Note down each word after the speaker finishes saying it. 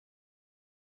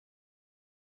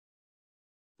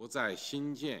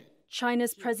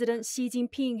China's President Xi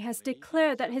Jinping has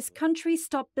declared that his country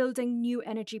stopped building new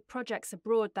energy projects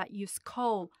abroad that use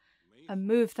coal, a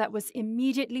move that was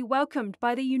immediately welcomed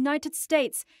by the United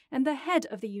States and the head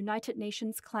of the United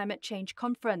Nations Climate Change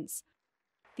Conference.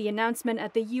 The announcement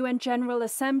at the UN General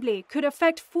Assembly could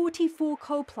affect 44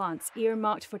 coal plants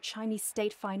earmarked for Chinese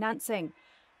state financing,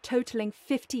 totaling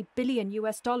 $50 billion,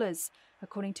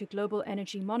 according to Global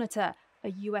Energy Monitor, a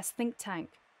US think tank.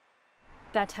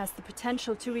 That has the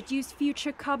potential to reduce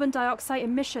future carbon dioxide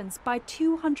emissions by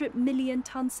 200 million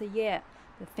tons a year,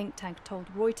 the think tank told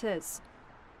Reuters.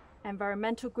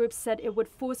 Environmental groups said it would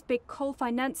force big coal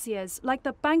financiers like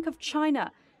the Bank of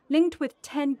China, linked with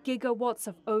 10 gigawatts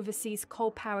of overseas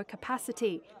coal power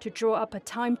capacity, to draw up a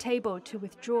timetable to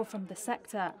withdraw from the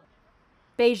sector.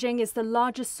 Beijing is the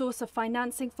largest source of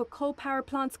financing for coal power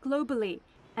plants globally,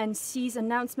 and Xi's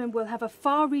announcement will have a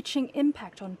far-reaching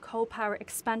impact on coal power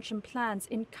expansion plans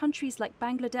in countries like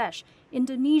Bangladesh,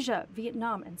 Indonesia,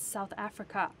 Vietnam, and South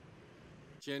Africa.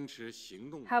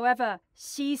 However,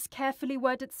 Xi's carefully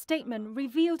worded statement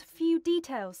revealed few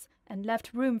details and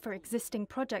left room for existing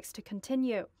projects to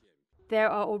continue. There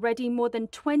are already more than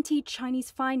 20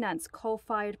 Chinese-financed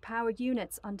coal-fired power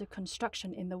units under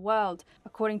construction in the world,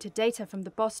 according to data from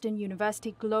the Boston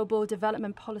University Global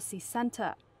Development Policy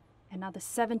Center. Another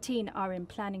 17 are in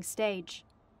planning stage.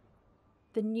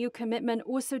 The new commitment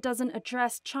also doesn't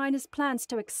address China's plans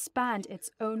to expand its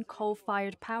own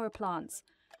coal-fired power plants.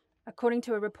 According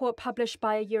to a report published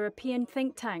by a European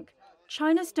think tank,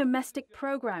 China's domestic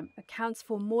program accounts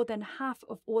for more than half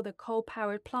of all the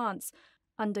coal-powered plants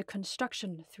under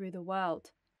construction through the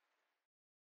world.